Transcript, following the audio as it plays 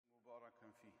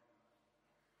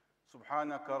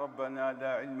سبحانك ربنا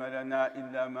لا علم لنا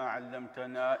إلا ما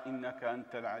علمتنا إنك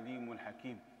أنت العليم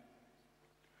الحكيم.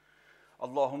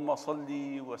 اللهم صل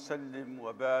وسلم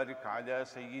وبارك على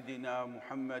سيدنا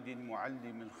محمد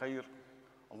معلم الخير.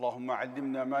 اللهم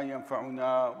علمنا ما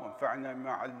ينفعنا وانفعنا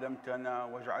بما علمتنا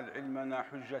واجعل علمنا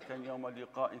حجة يوم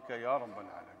لقائك يا رب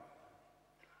العالمين.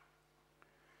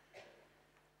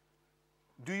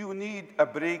 Do you need a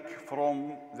break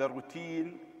from the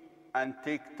routine and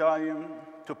take time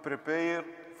to prepare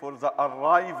for the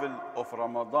arrival of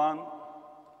Ramadan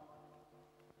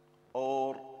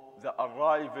or the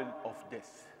arrival of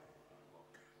death?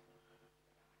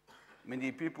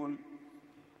 Many people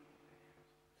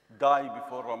die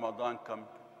before Ramadan comes.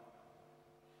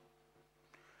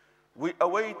 We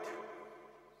await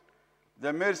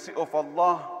the mercy of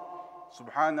Allah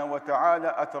subhanahu wa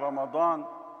ta'ala at Ramadan,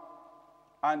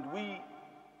 and we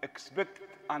expect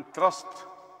and trust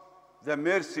the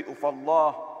mercy of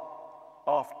Allah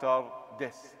after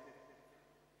death.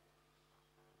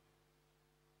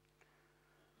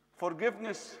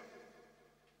 Forgiveness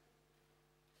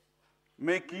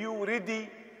make you ready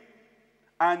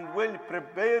and well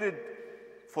prepared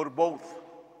for both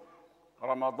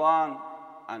Ramadan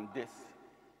and death.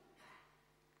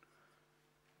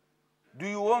 Do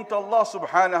you want Allah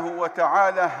subhanahu wa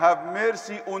ta'ala have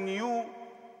mercy on you?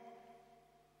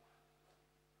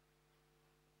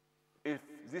 If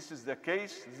this is the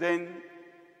case, then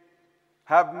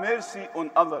have mercy on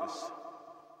others.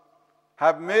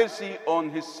 Have mercy on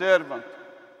his servant.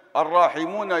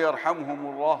 Ar-Rahimuna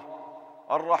yarhamhumullah.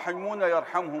 Ar-Rahimuna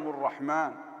yarhamhumur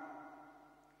Rahman.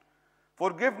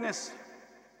 Forgiveness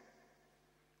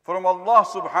from Allah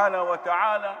subhanahu wa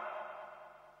ta'ala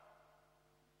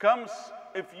comes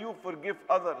if you forgive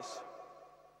others.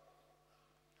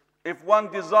 If one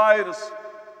desires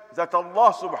that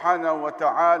Allah subhanahu wa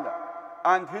ta'ala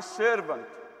and his servant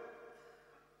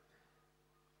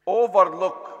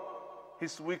overlook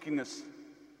his weakness,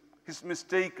 his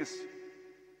mistakes,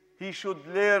 he should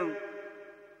learn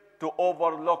to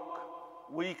overlook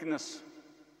weakness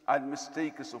and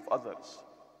mistakes of others.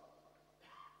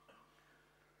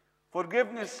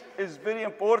 Forgiveness is very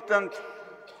important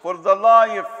for the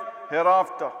life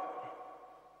hereafter.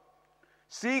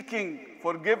 Seeking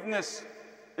forgiveness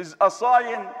is a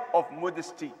sign of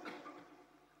modesty,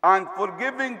 and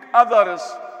forgiving others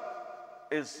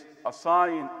is a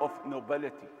sign of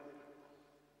nobility.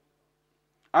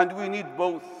 And we need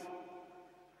both.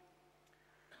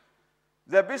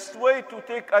 The best way to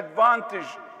take advantage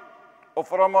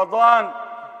of Ramadan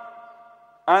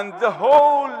and the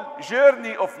whole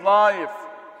journey of life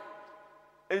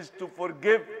is to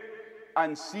forgive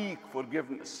and seek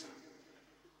forgiveness.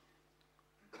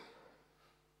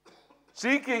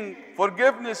 Seeking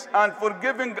forgiveness and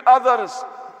forgiving others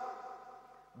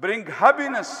bring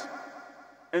happiness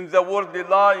in the worldly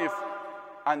life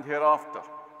and hereafter.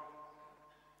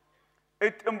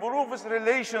 It improves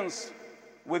relations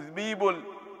with people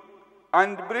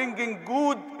and bringing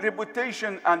good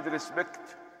reputation and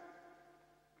respect.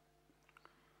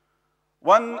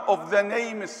 One of the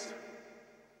names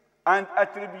and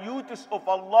attributes of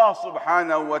Allah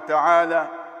subhanahu wa ta'ala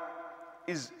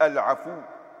is Al-Afu.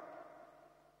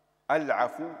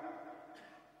 Al-Afu,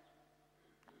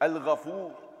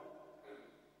 Al-Ghafur,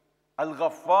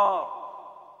 Al-Ghaffar,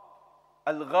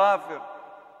 Al-Ghafir.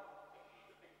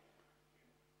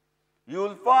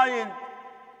 You'll find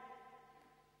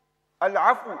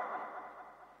Al-Afu,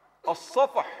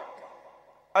 Al-Safah,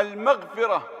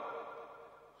 Al-Maghfirah.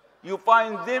 You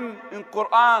find them in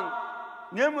Quran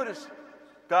numerous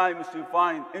times. You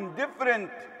find in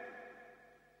different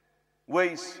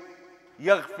ways.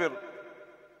 Yaghfir,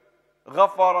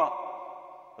 Ghafara,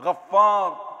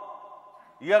 Ghaffar,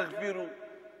 Yaghfiru.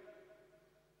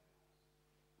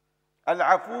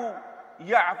 Al-Afu,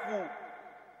 Ya'fu.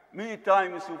 Many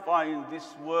times you find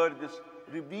this word is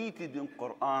repeated in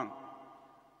Quran.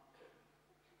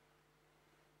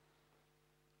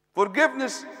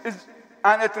 Forgiveness is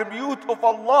an attribute of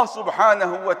Allah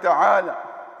subhanahu wa ta'ala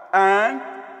and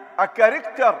a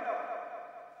character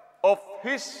of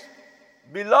his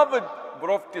beloved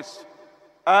prophets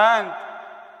and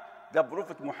the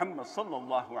Prophet Muhammad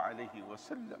sallallahu alayhi wa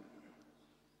sallam.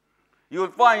 You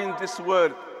will find this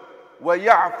word,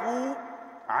 وَيَعْفُو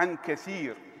عَنْ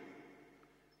كَثِيرٍ.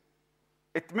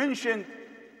 It mentioned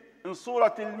in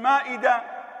Surah Al-Ma'idah,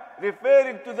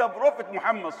 referring to the Prophet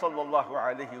Muhammad sallallahu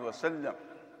alayhi wa sallam.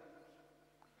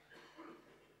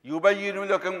 يبين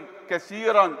لكم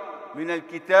كثيرا من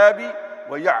الكتاب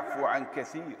ويعفو عن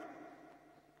كثير.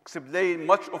 Explain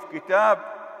much of kitab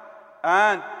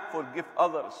and forgive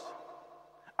others.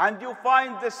 And you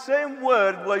find the same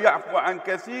word وَيَعْفُ عَنْ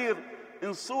كَثِيرٍ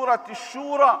in Surah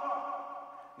Ash-Shura,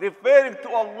 referring to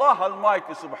Allah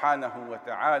Almighty subhanahu wa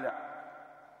ta'ala.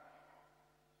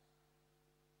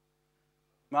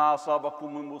 ما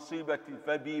أصابكم من مصيبة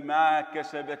فبما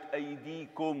كسبت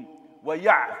أيديكم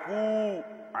ويعفو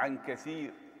عن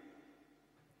كثير.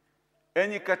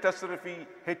 Any catastrophe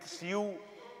hits you,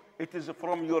 it is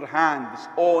from your hands,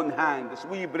 own hands.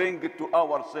 We bring it to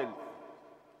ourselves.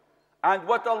 And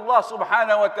what Allah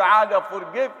subhanahu wa ta'ala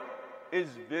forgive is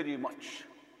very much.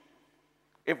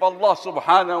 If Allah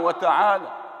subhanahu wa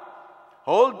ta'ala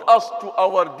hold us to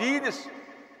our deeds,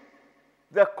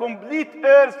 the complete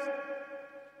earth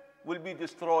will be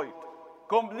destroyed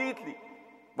completely.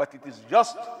 But it is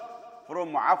just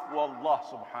from afu Allah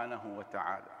subhanahu wa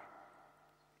ta'ala.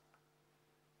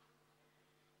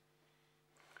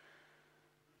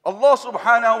 Allah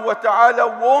subhanahu wa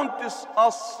ta'ala wants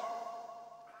us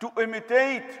to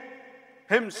imitate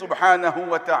Him subhanahu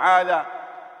wa ta'ala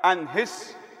and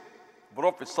His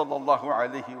Prophet sallallahu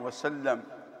alayhi wa sallam.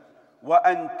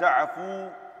 وَأَن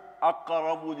تَعْفُوا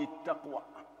أَقْرَبُ لِلتَّقْوَى.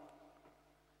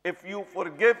 If you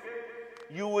forgive,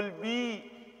 you will be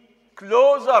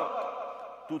closer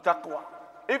to taqwa.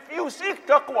 If you seek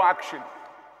taqwa action,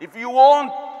 if you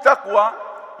want taqwa,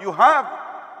 you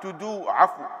have to do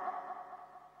afu.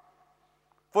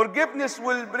 Forgiveness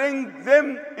will bring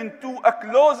them into a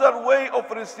closer way of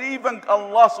receiving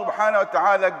Allah subhanahu wa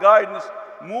ta'ala guidance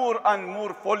more and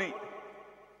more fully.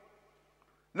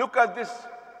 Look at this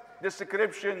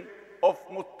description of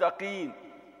muttaqeen.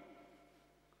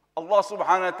 Allah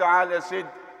subhanahu wa ta'ala said,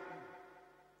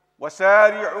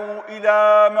 وَسَارِعُوا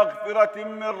إِلَى مَغْفِرَةٍ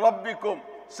مِّن رَبِّكُمْ.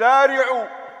 سارعوا,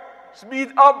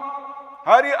 speed up,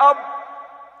 hurry up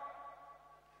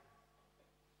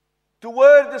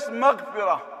toward this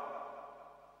maghfirah.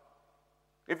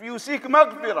 If you seek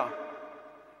maghfirah,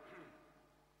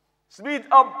 speed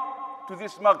up to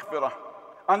this maghfirah.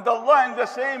 And Allah in the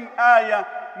same ayah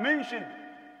mentioned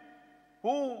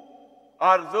who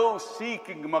are those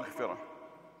seeking maghfirah.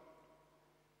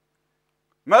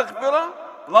 Maghfirah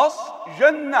plus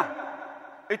Jannah.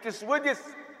 It is with it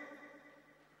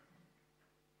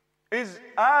is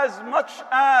as much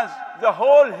as the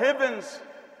whole heavens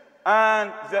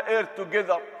and the earth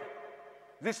together.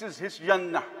 This is His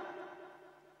Jannah.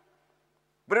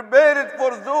 Prepare it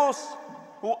for those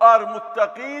who are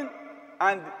muttaqeen.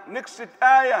 And next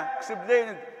ayah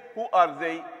explained who are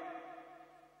they.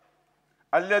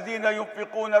 الذين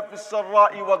ينفقون في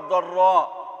السراء والضراء.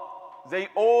 They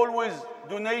always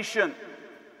donation,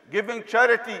 giving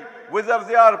charity, whether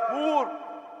they are poor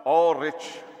or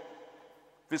rich.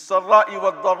 في السراء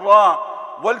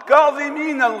والضراء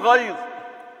والكاظمين الغيظ.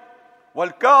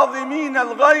 والكاظمين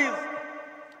الغيظ.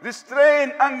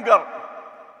 Restrain anger,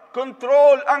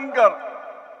 control anger,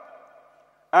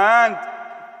 and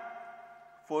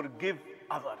forgive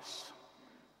others.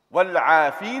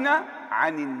 وَالْعَافِينَ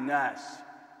عَنِ النَّاسِ.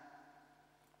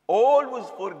 Always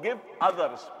forgive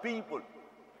others, people.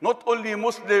 Not only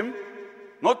Muslim,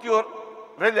 not your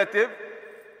relative,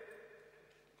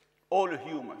 all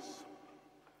humans.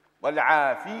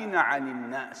 وَالْعَافِينَ عَنِ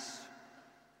النَّاسِ.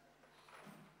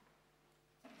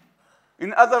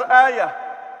 In other ayah,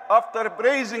 after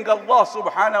praising Allah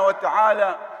subhanahu wa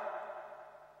ta'ala,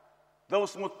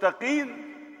 those muttaqeen,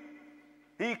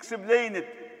 He explained it.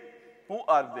 Who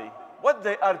are they? What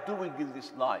they are doing in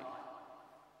this life?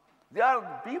 They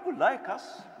are people like us,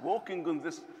 walking on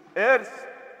this earth,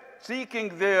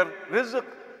 seeking their rizq,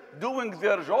 doing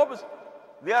their jobs.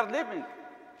 They are living.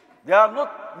 They are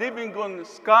not living on the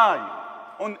sky,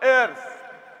 on earth.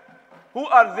 Who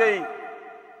are they?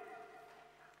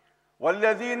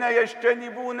 وَالَّذِينَ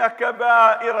يَجْتَنِبُونَ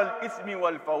كَبَائِرَ الْإِثْمِ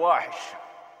وَالْفَوَاحِشِ.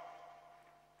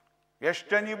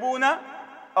 يَجْتَنِبُونَ,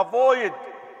 avoid.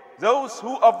 Those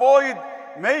who avoid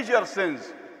major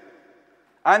sins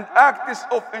and acts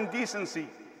of indecency,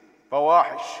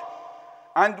 fawahish.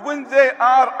 And when they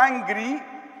are angry,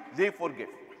 they forgive.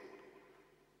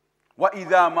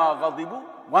 وَإِذَا مَا غَضِبُوا.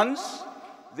 Once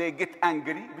they get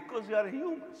angry, because they are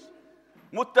humans.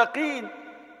 Muttaqeen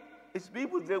is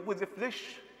people with the flesh,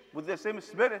 with the same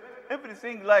spirit,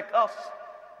 everything like us.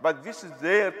 But this is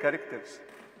their characters.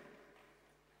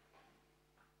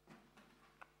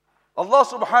 Allah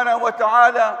subhanahu wa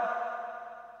ta'ala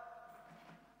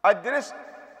addressed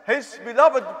His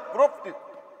beloved Prophet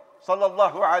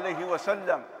sallallahu alayhi wa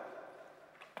sallam.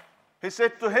 He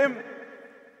said to him,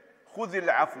 خذ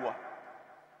العفو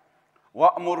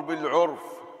وأمر بالعرف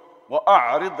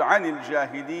وأعرض عن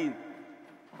الجاهلين.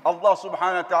 Allah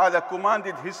subhanahu wa ta'ala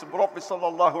commanded His Prophet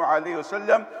sallallahu alayhi wa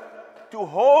sallam to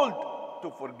hold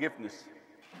to forgiveness.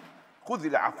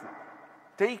 خذ العفو.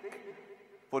 Take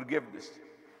forgiveness.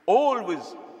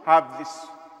 Always have this.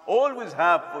 Always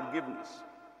have forgiveness.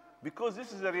 Because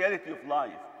this is the reality of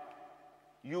life.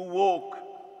 You walk,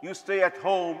 you stay at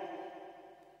home,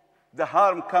 the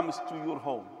harm comes to your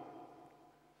home.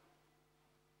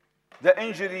 The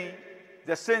injury,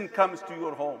 the sin comes to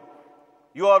your home.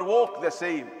 Your walk the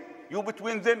same. You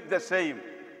between them the same.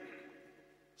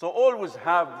 So always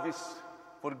have this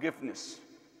forgiveness.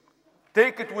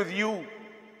 Take it with you.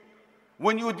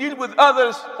 When you deal with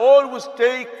others, always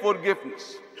take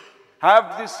forgiveness.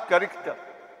 Have this character.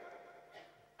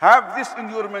 Have this in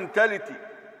your mentality.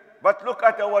 But look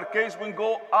at our case when we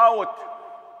go out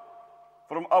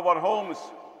from our homes.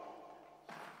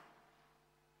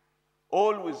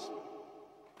 Always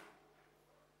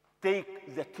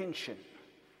take the tension,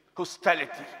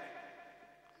 hostility,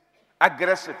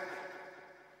 aggressive.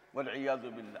 وَالْعِيَاذُ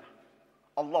بِاللَّهِ.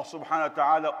 Allah subhanahu wa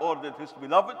ta'ala ordered his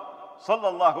beloved,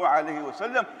 sallallahu alayhi wa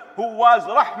sallam, who was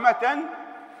rahmatan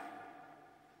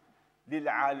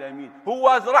lil'alameen, who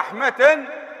was rahmatan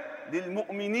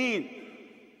lilmu'mineen,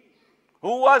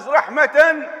 who was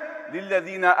rahmatan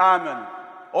lilladhina amanu.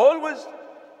 Always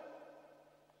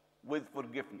with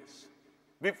forgiveness.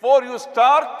 Before you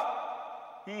start,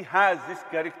 he has this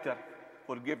character,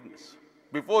 forgiveness.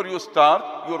 Before you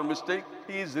start your mistake,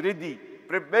 he is ready,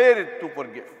 prepared to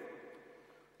forgive.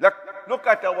 Look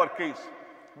at our case.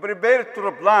 Prepared to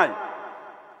reply.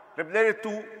 Prepared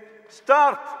to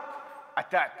start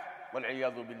attack.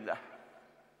 وَالْعِيَاذُ بِاللَّهِ.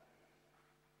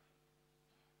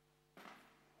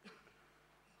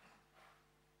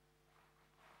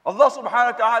 Allah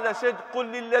subhanahu wa ta'ala said,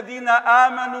 قُلْ لِلَّذِينَ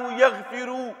آمَنُوا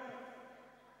يَغْفِرُوا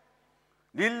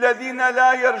لِلَّذِينَ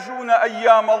لَا يَرْجُونَ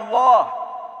أَيَّامَ اللَّهِ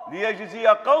لِيَجْزِيَ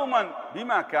قَوْمًا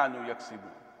بِمَا كَانُوا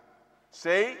يَكْسِبُونَ.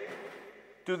 Say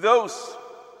to those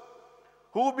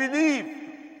who believe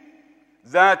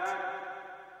that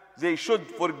they should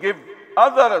forgive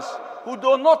others who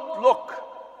do not look,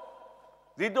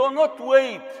 they do not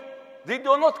wait, they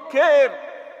do not care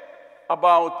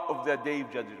about of the day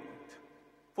of judgment.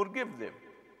 Forgive them.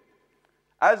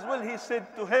 As well, he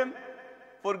said to him,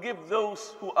 forgive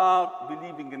those who are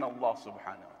believing in Allah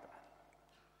subhanahu wa ta'ala.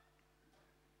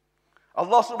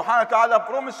 Allah subhanahu wa ta'ala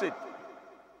promised it.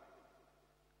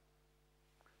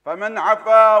 فَمَنْ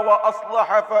عَفَا وَأَصْلَحَ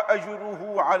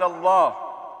فَأَجْرُهُ عَلَى اللَّهِ.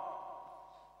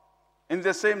 In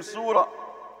the same surah,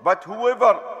 but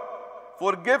whoever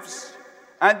forgives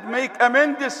and make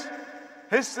amends,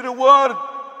 his reward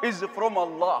is from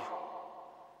Allah.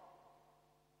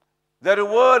 The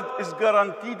reward is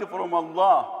guaranteed from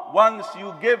Allah once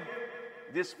you give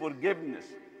this forgiveness.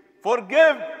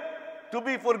 Forgive to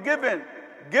be forgiven.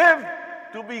 Give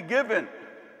to be given.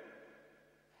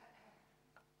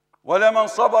 وَلَمَنْ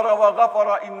صَبَرَ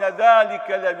وَغَفَرَ إِنَّ ذَلِكَ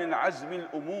لَمِنْ عَزْمِ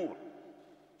الْأُمُورِ.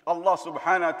 Allah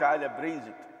subhanahu wa ta'ala praised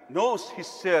it. Knows his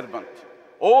servant.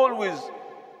 Always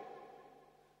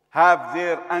have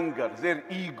their anger, their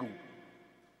ego.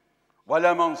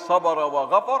 وَلَمَنْ صَبَرَ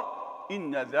وَغَفَرَ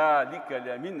إِنَّ ذَلِكَ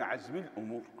لَمِنْ عَزْمِ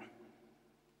الْأُمُورِ.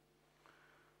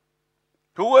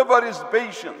 Whoever is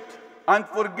patient and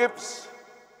forgives,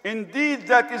 indeed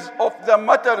that is of the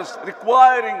matters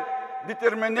requiring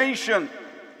determination,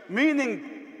 meaning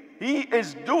he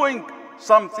is doing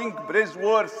something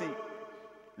praiseworthy.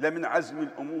 لَمِنْ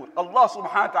عَزْمِ الْأُمُورِ. Allah subhanahu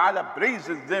wa ta'ala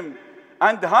praises them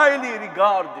and highly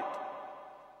regard it.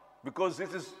 Because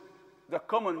this is the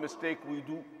common mistake we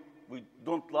do. We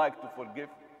don't like to forgive.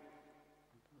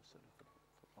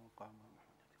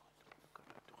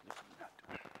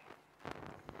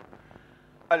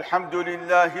 الحمد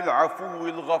لله العفو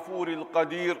الغفور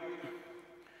القدير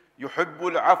يحب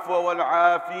العفو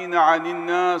والعافين عن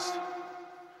الناس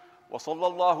وصلى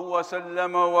الله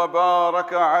وسلم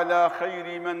وبارك على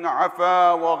خير من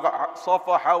عفا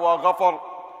وصفح وغفر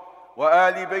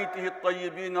وآل بيته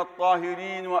الطيبين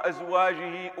الطاهرين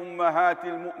وأزواجه أمهات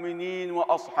المؤمنين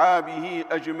وأصحابه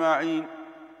أجمعين.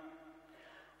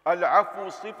 العفو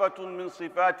صفة من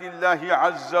صفات الله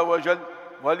عز وجل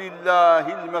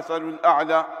ولله المثل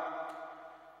الأعلى.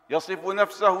 يصف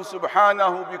نفسه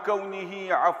سبحانه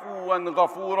بكونه عفوا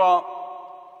غفورا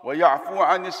ويعفو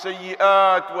عن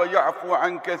السيئات ويعفو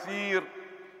عن كثير.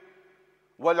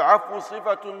 والعفو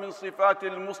صفة من صفات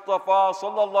المصطفى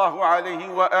صلى الله عليه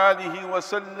وآله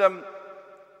وسلم.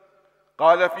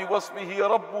 قال في وصفه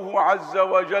ربه عز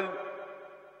وجل: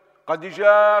 قد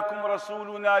جاءكم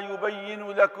رسولنا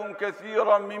يبين لكم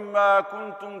كثيرا مما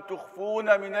كنتم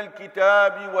تخفون من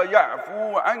الكتاب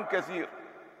ويعفو عن كثير.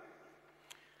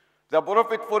 The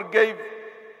Prophet forgave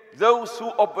those who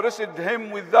oppressed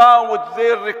him without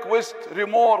their request,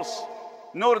 remorse,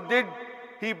 nor did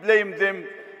he blame them.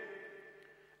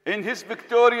 In his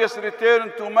victorious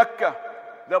return to Mecca,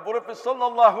 the Prophet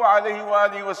sallallahu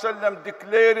alaihi wasallam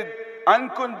declared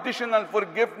unconditional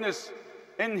forgiveness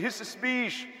in his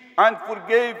speech and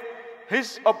forgave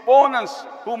his opponents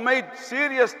who made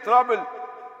serious trouble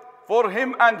for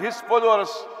him and his followers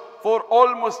for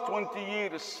almost 20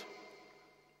 years.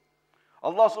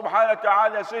 Allah subhanahu wa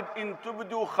ta'ala said, "In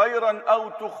tubdu khayran aw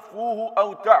tukhfuhu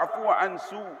aw ta'fu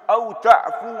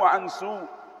an su,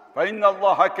 fa inna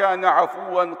Allah kana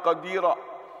afuwan qadira."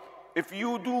 If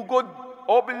you do good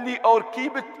openly or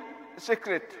keep it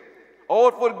secret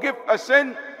or forgive a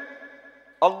sin,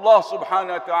 Allah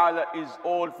subhanahu wa ta'ala is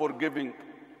all forgiving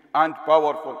and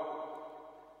powerful.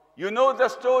 You know the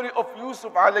story of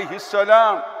Yusuf alayhi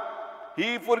salam.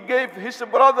 He forgave his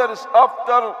brothers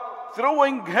after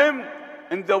throwing him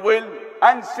in the well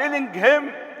and selling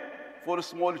him for a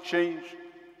small change.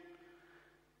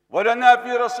 ولنا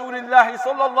في رسول الله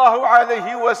صلى الله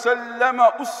عليه وسلم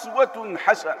أسوة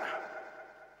حسنة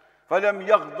فلم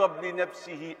يغضب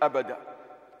لنفسه أبدا.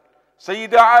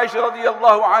 Sayyida Aisha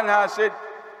radiallahu anha said,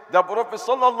 the Prophet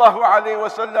sallallahu alayhi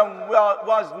wasallam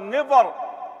was never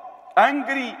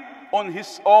angry on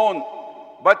his own,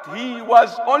 but he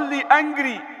was only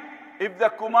angry if the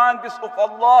commands of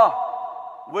Allah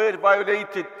were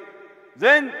violated.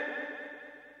 Then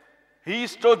he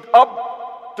stood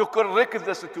up to correct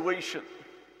the situation.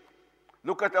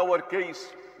 Look at our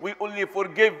case. We only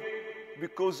forgive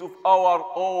because of our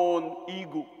own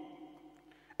ego.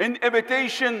 In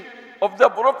imitation of the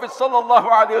Prophet sallallahu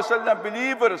alaihi wasallam,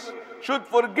 believers should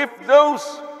forgive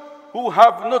those who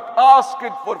have not asked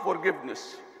for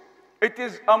forgiveness. It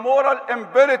is a moral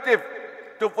imperative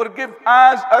to forgive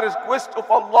as a request of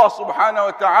Allah subhanahu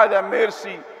wa ta'ala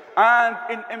mercy and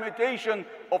in imitation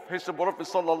of his Prophet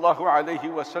sallallahu alaihi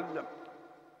wasallam.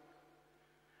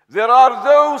 There are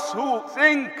those who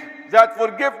think that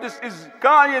forgiveness is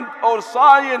kind or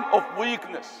sign of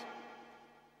weakness.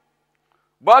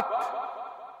 But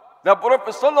the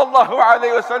Prophet sallallahu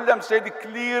alaihi wasallam said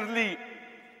clearly,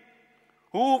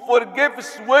 who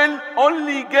forgives will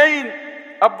only gain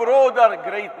a broader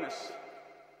greatness.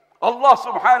 Allah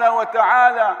subhanahu wa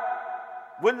ta'ala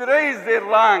will raise their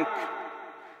rank.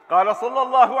 قال صلى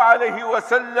الله عليه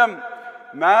وسلم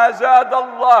ما زاد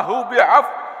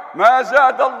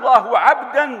الله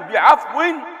عبدا بعفو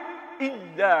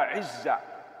إلا عزة.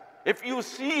 If you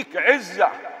seek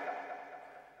izzah,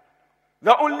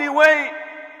 the only way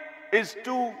is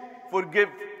to forgive.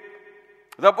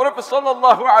 The Prophet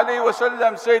sallallahu alaihi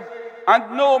wasallam said,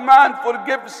 and no man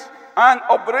forgives an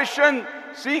oppression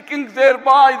seeking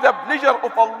thereby the pleasure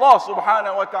of Allah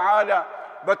subhanahu wa ta'ala,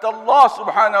 but Allah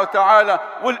subhanahu wa ta'ala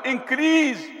will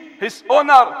increase his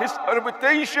honor, his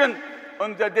reputation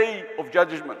on the day of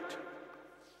judgment.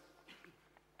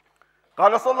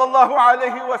 قال صلى الله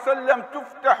عليه وسلم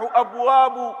تفتح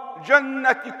أبواب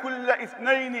جنة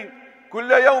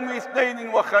كل يوم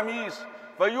اثنين وخميس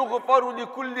فيغفر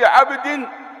لكل عبد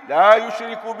لا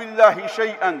يشرك بالله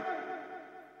شيئا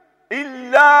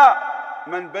إلا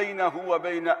من بينه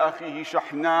وبين أخيه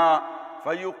شحناء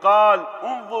فيقال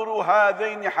انظروا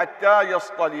هذين حتى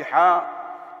يصطلحا.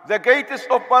 The gates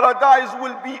of paradise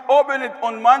will be opened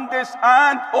on Mondays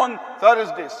and on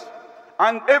Thursdays,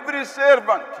 and every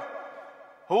servant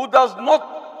who does not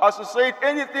associate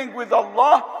anything with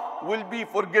Allah will be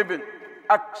forgiven,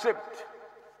 except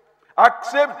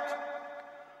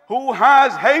who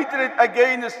has hatred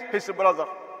against his brother.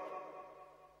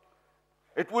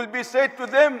 It will be said to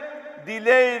them,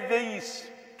 delay these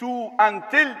two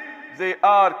until they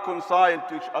are reconciled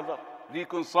with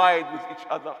each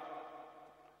other.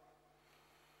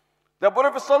 The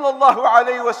Prophet sallallahu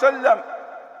alaihi wasallam,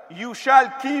 you shall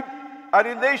keep a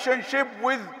relationship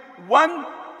with one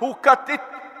who cut it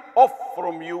off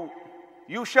from you.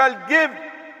 You shall give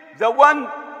the one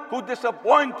who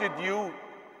disappointed you,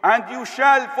 and you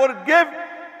shall forgive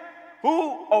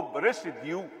who oppressed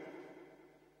you.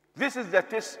 This is the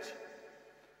test.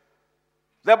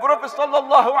 The Prophet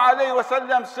sallallahu alaihi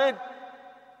wasallam said,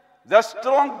 the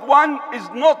strong one is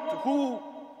not who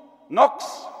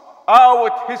knocks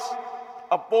out his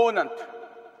opponent.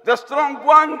 The strong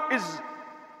one is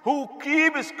who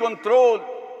keeps control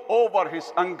over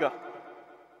his anger.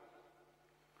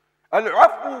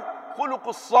 العفو خلق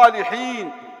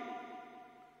الصالحين.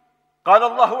 قال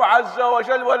الله عز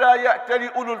وجل ولا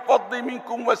يأتل أولو الفضل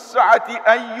منكم والسعة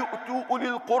أن يؤتوا أولي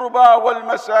القربى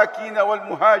والمساكين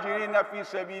والمهاجرين في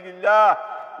سبيل الله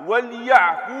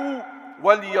وليعفوا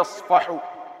وليصفحوا.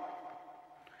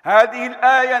 هذه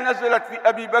الآية نزلت في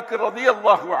أبي بكر رضي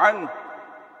الله عنه،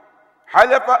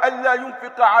 حلف ألا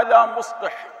ينفق على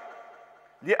مصطح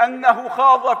لأنه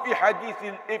خاض في حديث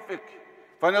الإفك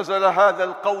فنزل هذا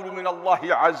القول من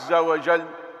الله عز وجل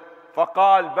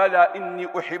فقال بلى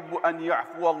إني أحب أن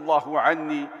يعفو الله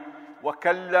عني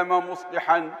وكلم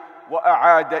مصلحا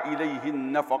وأعاد إليه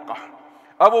النفقة.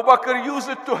 Abu Bakr used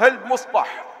it to help Mustah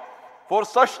for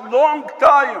such long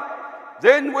time.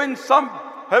 Then when some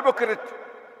hypocrite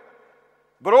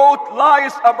brought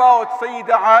lies about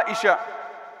Sayyidah Aisha,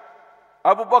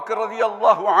 Abu Bakr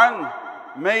radiallahu anhu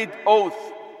made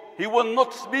oath. He will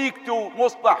not speak to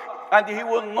Mustah and he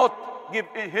will not give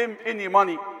him any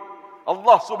money.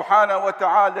 Allah subhanahu wa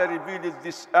ta'ala revealed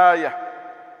this ayah.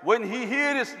 When he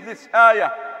hears this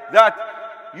ayah that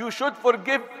you should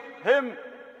forgive him,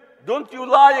 don't you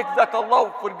like that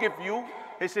Allah forgive you?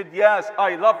 He said, yes,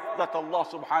 I love that Allah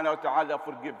subhanahu wa ta'ala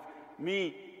forgive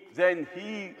me. Then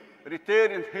he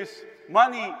returned his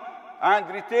money and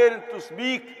returned to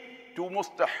speak to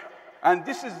Mustah. And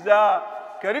this is the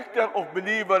character of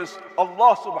believers.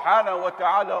 Allah subhanahu wa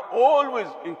ta'ala always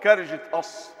encouraged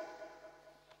us.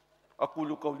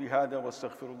 أقول قولي هذا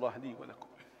واستغفر الله لي ولكم.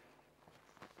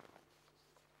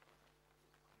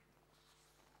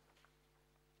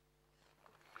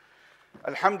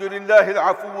 الحمد لله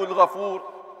العفو الغفور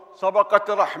سبقت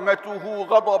رحمته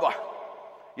غضبه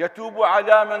يتوب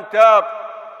على من تاب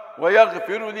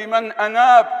ويغفر لمن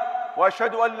أناب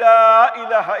وأشهد أن لا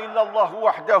إله إلا الله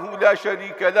وحده لا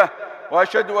شريك له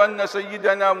وأشهد أن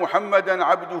سيدنا محمدًا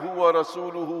عبده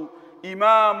ورسوله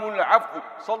إمام العفو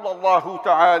صلى الله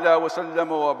تعالى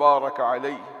وسلم وبارك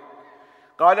عليه.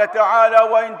 قال تعالى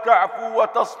وإن تعفوا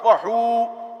وتصفحوا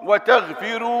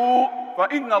وتغفروا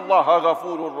فإن الله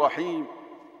غفور رحيم.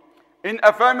 In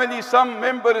a family, some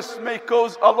members may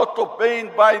cause a lot of pain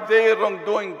by their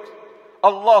wrongdoing.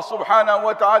 Allah subhanahu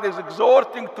wa ta'ala is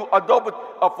exhorting to adopt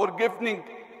a forgiving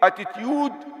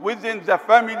attitude within the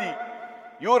family.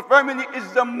 Your family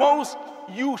is the most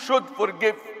you should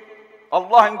forgive.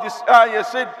 Allah in this ayah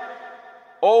said,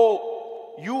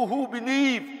 oh, you who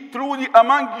believe, truly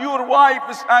among your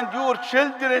wives and your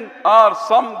children are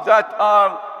some that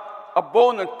are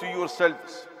opponent to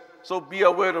yourselves. So be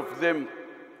aware of them.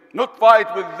 Not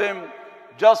fight with them,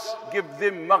 just give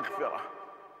them maghfirah.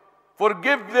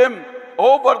 Forgive them,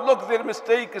 overlook their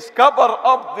mistakes, cover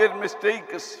up their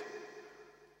mistakes.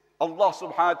 Allah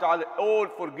subhanahu wa ta'ala, all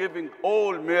forgiving,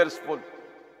 all merciful.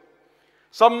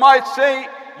 Some might say,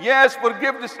 yes,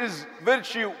 forgiveness is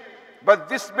virtue, but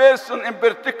this person in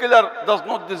particular does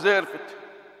not deserve it.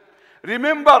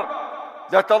 Remember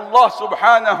that Allah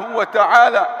subhanahu wa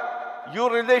ta'ala, your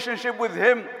relationship with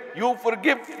Him, you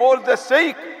forgive for the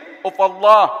sake of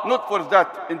Allah, not for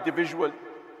that individual.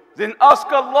 Then ask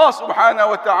Allah subhanahu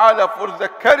wa ta'ala for the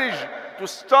courage to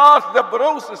start the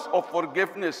process of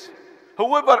forgiveness,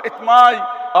 whoever it might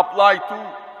apply to.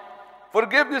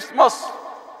 Forgiveness must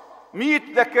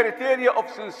meet the criteria of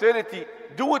sincerity.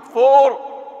 Do it for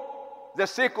the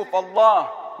sake of Allah,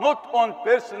 not on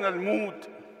personal mood.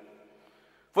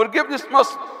 Forgiveness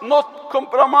must not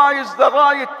compromise the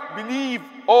right belief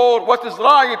or what is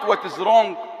right, what is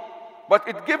wrong, but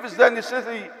it gives the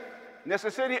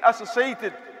necessary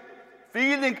associated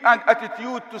feeling and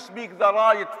attitude to speak the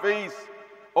right faith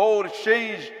or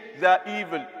change the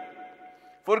evil.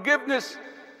 Forgiveness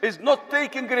is not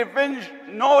taking revenge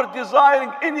nor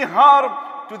desiring any harm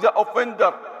to the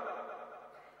offender.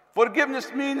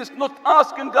 Forgiveness means not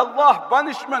asking Allah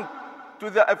punishment to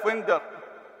the offender,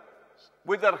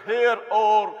 whether here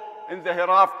or in the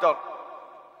hereafter.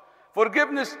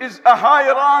 Forgiveness is a high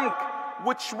rank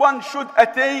which one should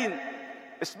attain,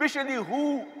 especially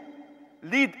who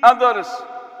lead others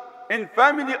in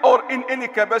family or in any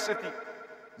capacity.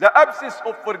 The absence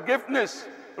of forgiveness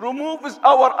removes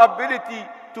our ability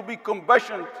to be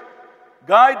compassionate,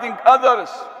 guiding others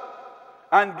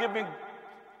and giving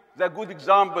the good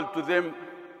example to them.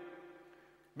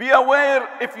 Be aware,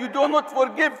 if you do not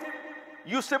forgive,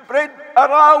 you spread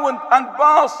around and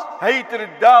pass hatred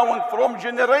down from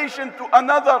generation to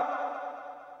another.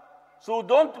 So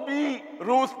don't be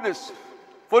ruthless.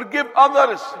 Forgive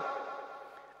others.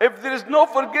 If there is no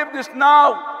forgiveness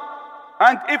now,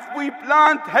 and if we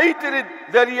plant hatred,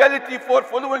 the reality for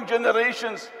following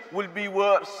generations will be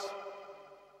worse,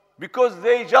 because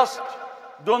they just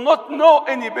do not know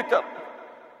any better.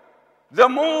 The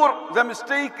more the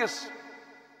mistakes,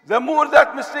 the more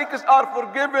that mistakes are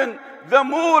forgiven, the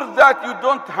more that you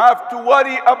don't have to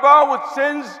worry about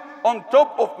sins on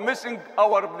top of missing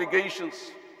our obligations.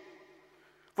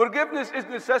 Forgiveness is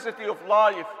necessity of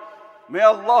life. May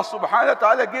Allah subhanahu wa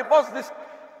ta'ala give us this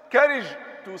courage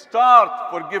to start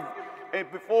forgive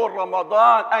before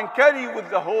Ramadan and carry with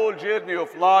the whole journey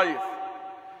of life.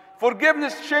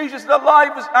 Forgiveness changes the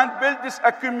lives and builds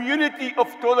a community of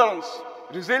tolerance,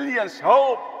 resilience,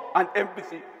 hope, and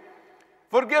empathy.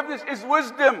 Forgiveness is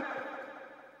wisdom,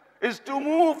 is to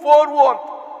move forward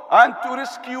and to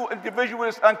rescue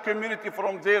individuals and community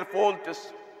from their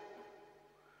faults.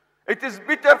 It is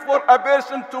better for a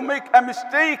person to make a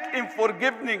mistake in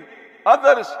forgiving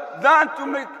others than to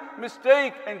make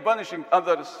mistake in punishing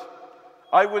others.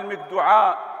 I will make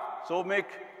dua, so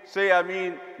say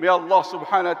Ameen. May Allah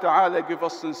subhanahu wa ta'ala give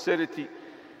us sincerity.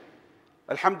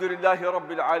 Alhamdulillahi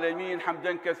Rabbil Alameen,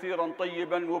 hamdan kathiran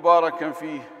tayyiban mubarakan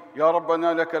fih. Ya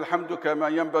Rabbana laka alhamdu kama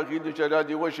yanbaghi li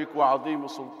jalali wajhik wa azim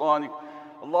sultanik.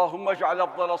 اللهم اجعل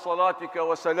أفضل صلاتك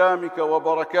وسلامك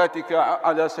وبركاتك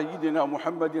على سيدنا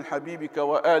محمد حبيبك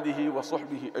وآله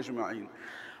وصحبه أجمعين.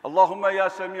 اللهم يا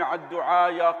سميع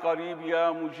الدعاء، يا قريب،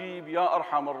 يا مجيب، يا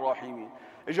أرحم الراحمين،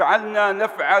 اجعلنا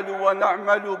نفعل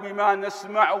ونعمل بما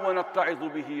نسمع ونتعظ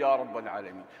به يا رب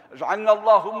العالمين. اجعلنا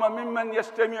اللهم ممن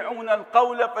يستمعون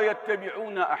القول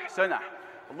فيتبعون أحسنه.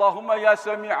 اللهم يا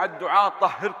سميع الدعاء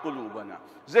طهر قلوبنا،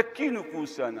 زكي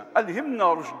نفوسنا،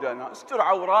 ألهمنا رشدنا، استر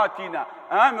عوراتنا،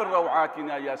 آمن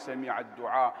روعاتنا يا سميع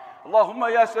الدعاء. اللهم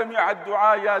يا سميع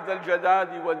الدعاء يا ذا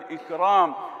الجلال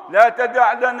والإكرام، لا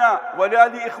تدع لنا ولا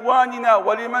لإخواننا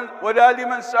ولا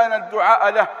لمن سأل الدعاء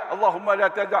له، اللهم لا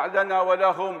تدع لنا ولا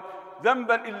هم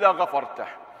ذنبا إلا غفرته،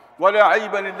 ولا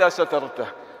عيبا إلا سترته،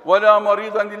 ولا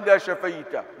مريضا إلا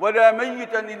شفيته، ولا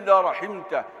ميتا إلا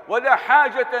رحمته، ولا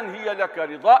حاجة هي لك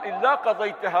رضا إلا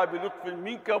قضيتها بلطف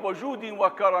منك وجود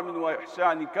وكرم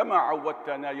وإحسان كما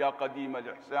عودتنا يا قديم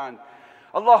الإحسان.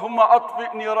 اللهم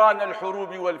أطفئ نيران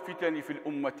الحروب والفتن في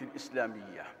الأمة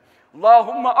الإسلامية.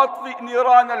 اللهم أطفئ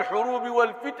نيران الحروب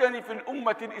والفتن في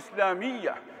الأمة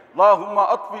الإسلامية. اللهم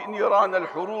أطفئ نيران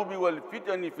الحروب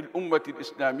والفتن في الأمة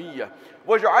الإسلامية،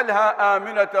 واجعلها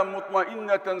آمنة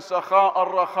مطمئنة سخاء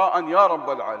رخاء يا رب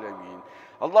العالمين.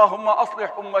 اللهم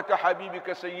أصلح أمة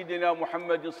حبيبك سيدنا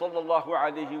محمد صلى الله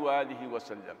عليه وآله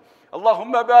وسلم.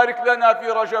 اللهم بارك لنا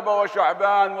في رجب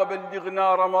وشعبان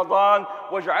وبلغنا رمضان،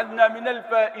 واجعلنا من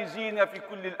الفائزين في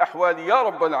كل الأحوال يا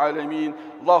رب العالمين.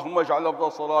 اللهم اجعل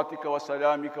أفضل صلاتك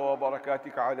وسلامك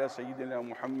وبركاتك على سيدنا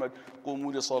محمد.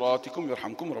 قوموا لصلاتكم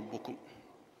يرحمكم ربكم.